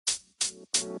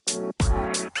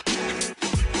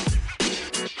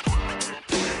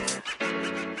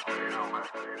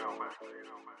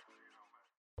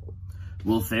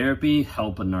Will therapy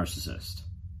help a narcissist?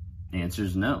 The answer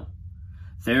is no.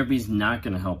 Therapy is not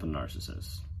going to help a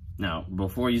narcissist. Now,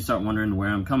 before you start wondering where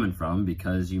I'm coming from,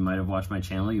 because you might have watched my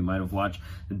channel, you might have watched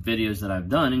videos that I've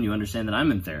done, and you understand that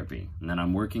I'm in therapy and that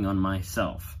I'm working on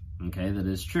myself. Okay, that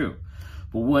is true.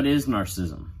 But what is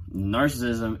narcissism?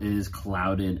 Narcissism is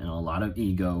clouded in a lot of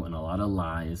ego and a lot of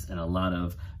lies and a lot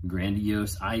of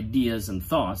grandiose ideas and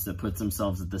thoughts that puts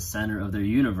themselves at the center of their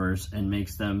universe and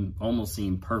makes them almost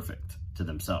seem perfect to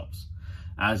themselves.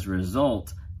 As a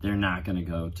result, they're not going to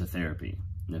go to therapy.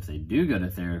 And if they do go to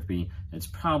therapy, it's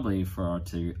probably for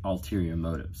ulterior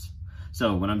motives.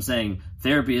 So when I'm saying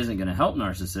therapy isn't going to help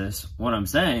narcissists, what I'm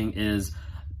saying is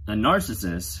a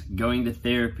narcissist going to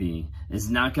therapy is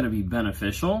not going to be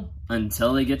beneficial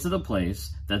until they get to the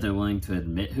place that they're willing to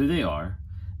admit who they are,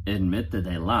 admit that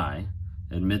they lie,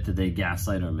 admit that they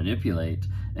gaslight or manipulate,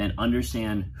 and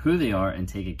understand who they are and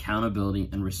take accountability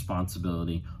and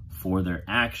responsibility for their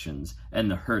actions and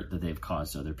the hurt that they've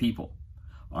caused to other people.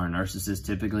 Are narcissists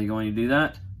typically going to do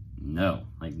that? No,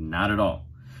 not at all.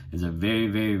 There's a very,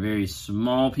 very, very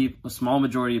small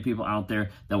majority of people out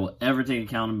there that will ever take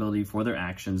accountability for their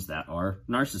actions that are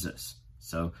narcissists.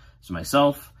 So it's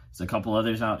myself, it's a couple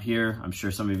others out here. I'm sure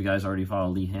some of you guys already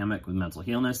follow Lee Hammock with Mental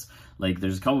Healness.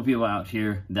 There's a couple people out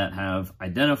here that have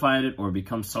identified it or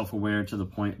become self-aware to the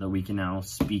point that we can now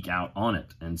speak out on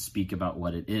it and speak about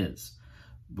what it is.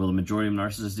 Will the majority of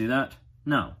narcissists do that?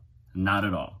 No, not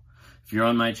at all. If you're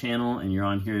on my channel and you're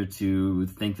on here to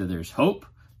think that there's hope,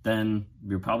 then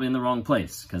you're probably in the wrong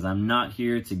place, because I'm not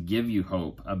here to give you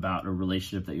hope about a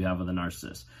relationship that you have with a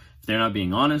narcissist. If they're not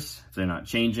being honest, if they're not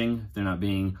changing, if they're not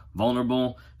being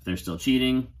vulnerable, if they're still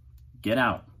cheating, get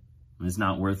out. It's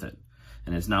not worth it.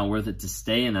 And it's not worth it to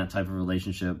stay in that type of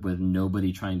relationship with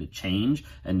nobody trying to change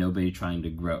and nobody trying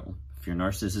to grow. If your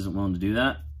narcissist isn't willing to do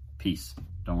that, peace.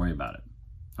 Don't worry about it.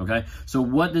 Okay, so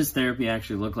what does therapy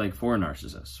actually look like for a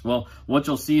narcissist? Well, what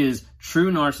you'll see is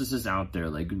true narcissists out there,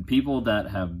 people that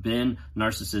have been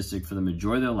narcissistic for the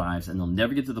majority of their lives, and they'll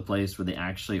never get to the place where they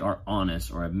actually are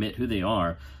honest or admit who they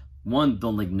are. One,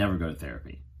 they'll never go to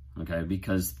therapy. Okay,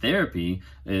 because therapy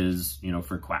is,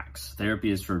 for quacks.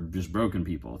 Therapy is for just broken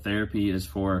people. Therapy is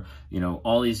for,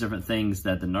 all these different things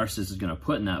that the narcissist is going to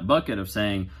put in that bucket of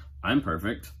saying, I'm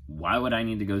perfect. Why would I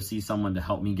need to go see someone to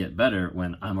help me get better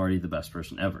when I'm already the best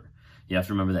person ever? You have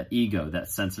to remember that ego, that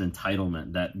sense of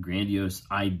entitlement, that grandiose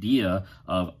idea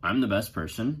of I'm the best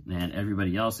person and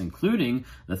everybody else, including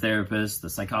the therapist, the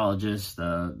psychologist,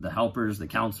 the helpers, the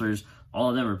counselors, all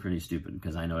of them are pretty stupid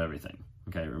because I know everything.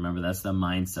 Okay, remember that's the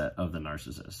mindset of the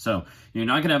narcissist. So you're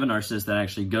not going to have a narcissist that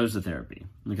actually goes to therapy.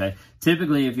 Okay,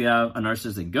 typically if you have a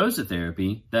narcissist that goes to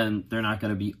therapy, then they're not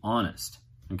going to be honest.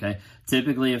 Okay,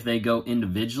 typically if they go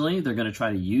individually, they're going to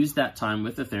try to use that time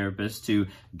with the therapist to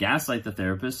gaslight the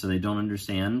therapist so they don't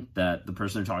understand that the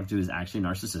person they're talking to is actually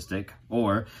narcissistic,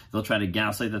 or they'll try to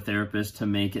gaslight the therapist to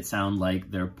make it sound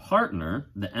like their partner,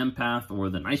 the empath or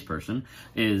the nice person,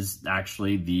 is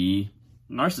actually the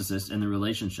narcissist in the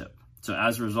relationship. So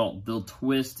as a result, they'll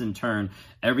twist and turn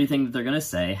everything that they're going to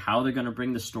say, how they're going to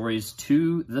bring the stories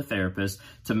to the therapist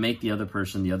to make the other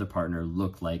person, the other partner,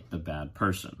 look like the bad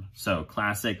person. So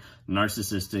classic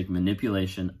narcissistic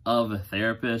manipulation of a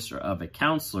therapist or of a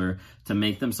counselor to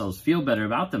make themselves feel better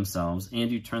about themselves, and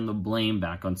you turn the blame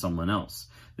back on someone else.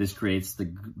 This creates the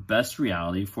best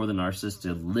reality for the narcissist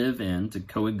to live in, to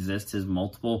coexist his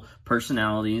multiple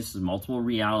personalities, his multiple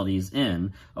realities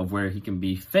in, of where he can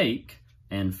be fake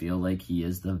and feel like he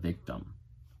is the victim.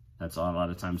 That's a lot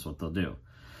of times what they'll do.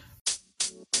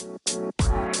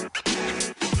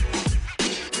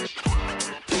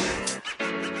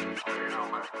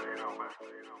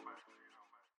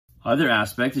 Other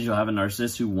aspect is you'll have a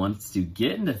narcissist who wants to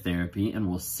get into therapy and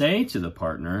will say to the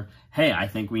partner, hey, I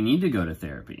think we need to go to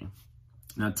therapy.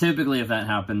 Now, typically if that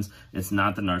happens, it's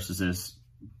not the narcissist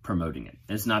promoting it.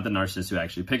 It's not the narcissist who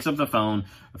actually picks up the phone,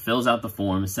 fills out the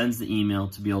form, sends the email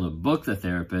to be able to book the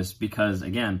therapist, because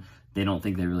again, they don't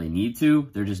think they really need to.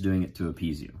 They're just doing it to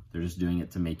appease you. They're just doing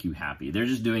it to make you happy. They're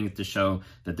just doing it to show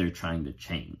that they're trying to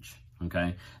change.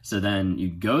 Okay, so then you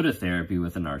go to therapy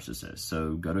with a narcissist.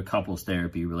 So go to couples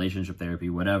therapy, relationship therapy,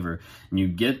 whatever, and you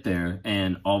get there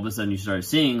and all of a sudden you start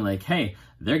seeing hey,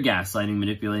 they're gaslighting,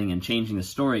 manipulating, and changing the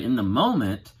story in the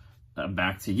moment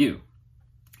back to you.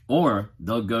 Or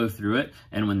they'll go through it,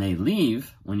 and when they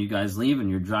leave, when you guys leave and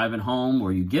you're driving home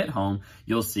or you get home,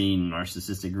 you'll see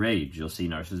narcissistic rage, you'll see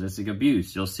narcissistic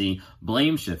abuse, you'll see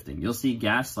blame shifting, you'll see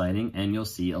gaslighting, and you'll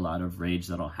see a lot of rage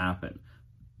that'll happen.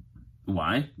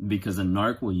 Why? Because a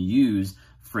narc will use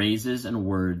phrases and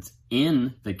words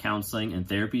in the counseling and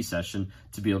therapy session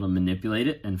to be able to manipulate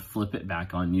it and flip it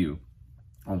back on you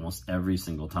almost every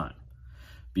single time.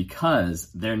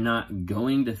 Because they're not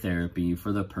going to therapy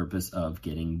for the purpose of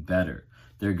getting better.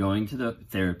 They're going to the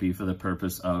therapy for the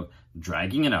purpose of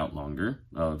dragging it out longer,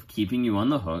 of keeping you on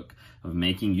the hook, of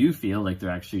making you feel like they're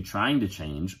actually trying to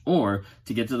change, or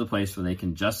to get to the place where they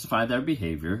can justify their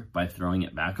behavior by throwing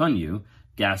it back on you,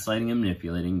 gaslighting and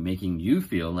manipulating, making you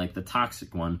feel like the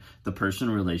toxic one, the person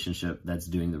in a relationship that's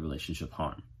doing the relationship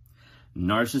harm.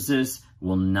 Narcissists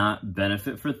will not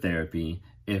benefit for therapy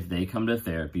if they come to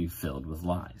therapy filled with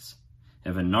lies.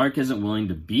 If a narc isn't willing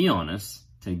to be honest,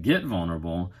 to get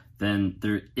vulnerable, then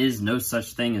there is no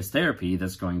such thing as therapy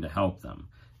that's going to help them.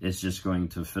 It's just going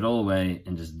to fiddle away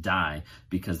and just die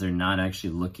because they're not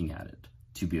actually looking at it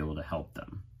to be able to help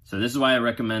them. So this is why I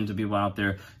recommend to people out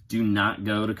there, do not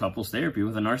go to couples therapy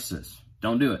with a narcissist.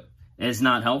 Don't do it. It's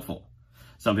not helpful.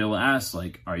 Some people ask,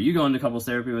 like, are you going to couples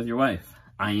therapy with your wife?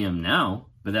 I am now,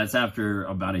 but that's after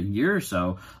about a year or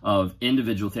so of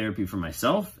individual therapy for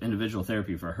myself, individual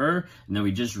therapy for her, and then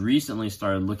we just recently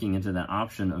started looking into that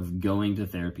option of going to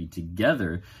therapy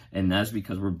together, and that's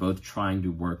because we're both trying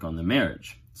to work on the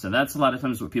marriage. So that's a lot of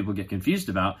times what people get confused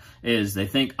about is they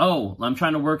think, oh, I'm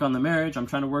trying to work on the marriage, I'm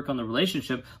trying to work on the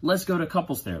relationship, let's go to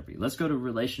couples therapy, let's go to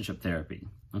relationship therapy,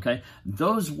 okay?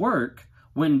 Those work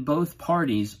when both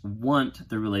parties want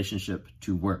the relationship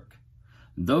to work.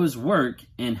 Those work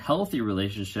in healthy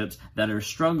relationships that are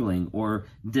struggling or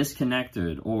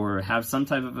disconnected or have some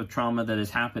type of a trauma that has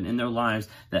happened in their lives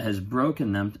that has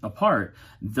broken them apart.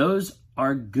 Those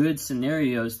are good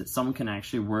scenarios that someone can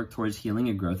actually work towards healing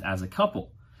and growth as a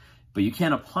couple. But you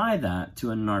can't apply that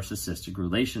to a narcissistic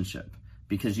relationship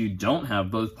because you don't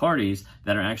have both parties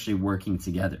that are actually working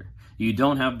together. You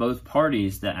don't have both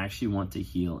parties that actually want to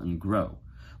heal and grow.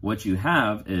 What you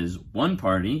have is one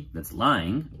party that's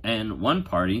lying and one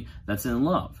party that's in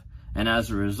love. And as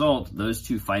a result, those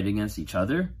two fight against each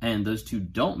other and those two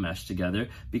don't mesh together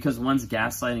because one's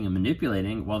gaslighting and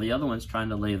manipulating while the other one's trying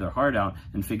to lay their heart out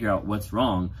and figure out what's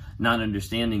wrong, not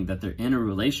understanding that they're in a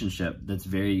relationship that's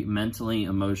very mentally,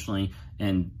 emotionally,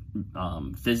 and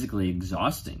physically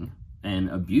exhausting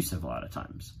and abusive a lot of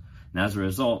times. And as a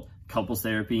result, couples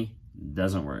therapy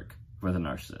doesn't work with a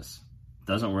narcissist.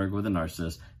 Doesn't work with a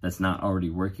narcissist that's not already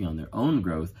working on their own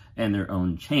growth and their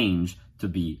own change to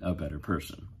be a better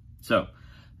person. So,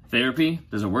 therapy,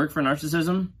 does it work for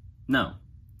narcissism? No,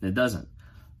 it doesn't.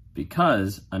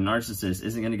 Because a narcissist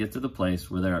isn't going to get to the place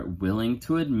where they're willing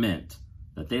to admit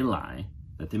that they lie,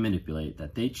 that they manipulate,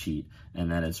 that they cheat,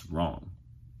 and that it's wrong.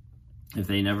 If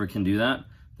they never can do that,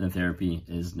 then therapy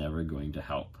is never going to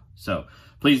help. So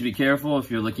please be careful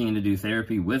if you're looking to do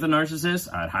therapy with a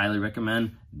narcissist. I'd highly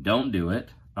recommend don't do it.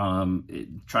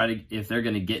 If they're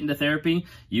going to get into therapy,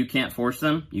 you can't force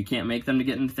them. You can't make them to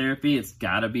get into therapy. It's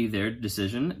got to be their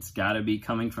decision. It's got to be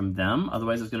coming from them.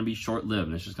 Otherwise, it's going to be short-lived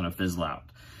and it's just going to fizzle out.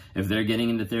 If they're getting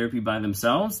into therapy by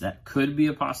themselves, that could be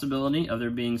a possibility of there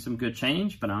being some good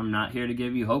change, but I'm not here to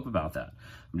give you hope about that.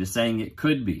 I'm just saying it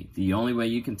could be. The only way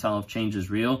you can tell if change is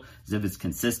real is if it's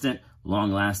consistent,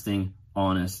 long-lasting,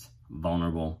 honest,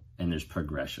 vulnerable, and there's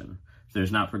progression. If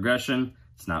there's not progression,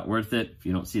 it's not worth it. If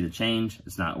you don't see the change,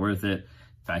 it's not worth it.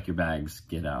 Pack your bags,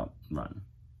 get out, run.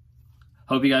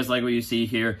 Hope you guys like what you see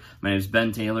here. My name is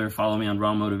Ben Taylor. Follow me on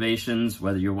Raw Motivations,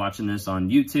 whether you're watching this on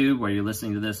YouTube, whether you're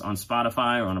listening to this on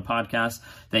Spotify or on a podcast.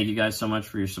 Thank you guys so much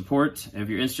for your support. If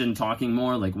you're interested in talking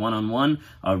more, like one-on-one,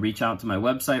 reach out to my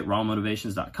website,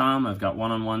 rawmotivations.com. I've got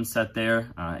one-on-one set there.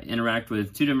 Interact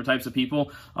with two different types of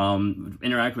people.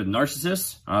 Interact with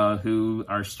narcissists who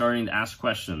are starting to ask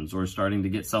questions or starting to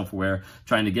get self-aware,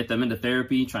 trying to get them into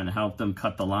therapy, trying to help them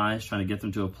cut the lies, trying to get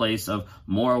them to a place of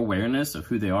more awareness of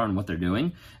who they are and what they're doing.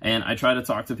 And I try to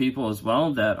talk to people as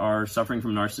well that are suffering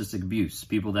from narcissistic abuse,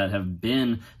 people that have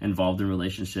been involved in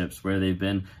relationships where they've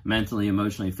been mentally,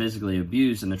 emotionally, physically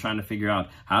abused, and they're trying to figure out,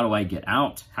 how do I get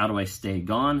out? How do I stay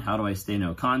gone? How do I stay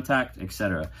no contact,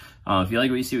 etc. If you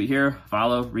like what you see here,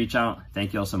 follow, reach out.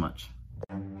 Thank you all so much.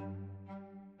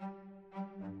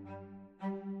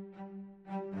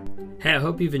 Hey, I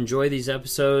hope you've enjoyed these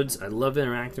episodes. I love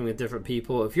interacting with different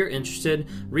people. If you're interested,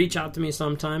 reach out to me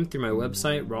sometime through my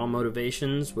website, Raw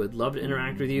Motivations. Would love to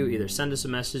interact with you. Either send us a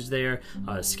message there,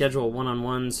 schedule a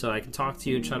one-on-one so I can talk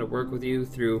to you and try to work with you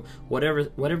through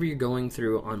whatever you're going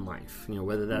through on life. You know,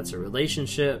 whether that's a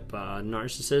relationship,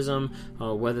 narcissism,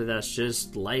 whether that's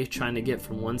just life trying to get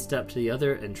from one step to the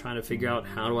other and trying to figure out,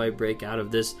 how do I break out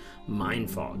of this mind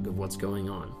fog of what's going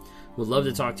on. Would love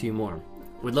to talk to you more.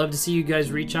 Would love to see you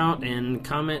guys reach out and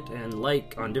comment and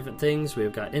like on different things.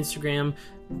 We've got Instagram,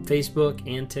 Facebook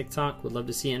and TikTok. Would love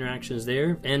to see interactions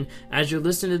there. And as you're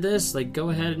listening to this, like, go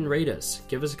ahead and rate us.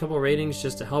 Give us a couple of ratings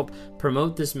just to help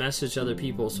promote this message to other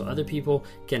people, so other people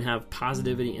can have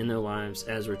positivity in their lives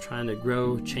as we're trying to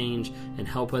grow, change, and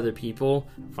help other people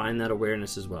find that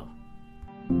awareness as well.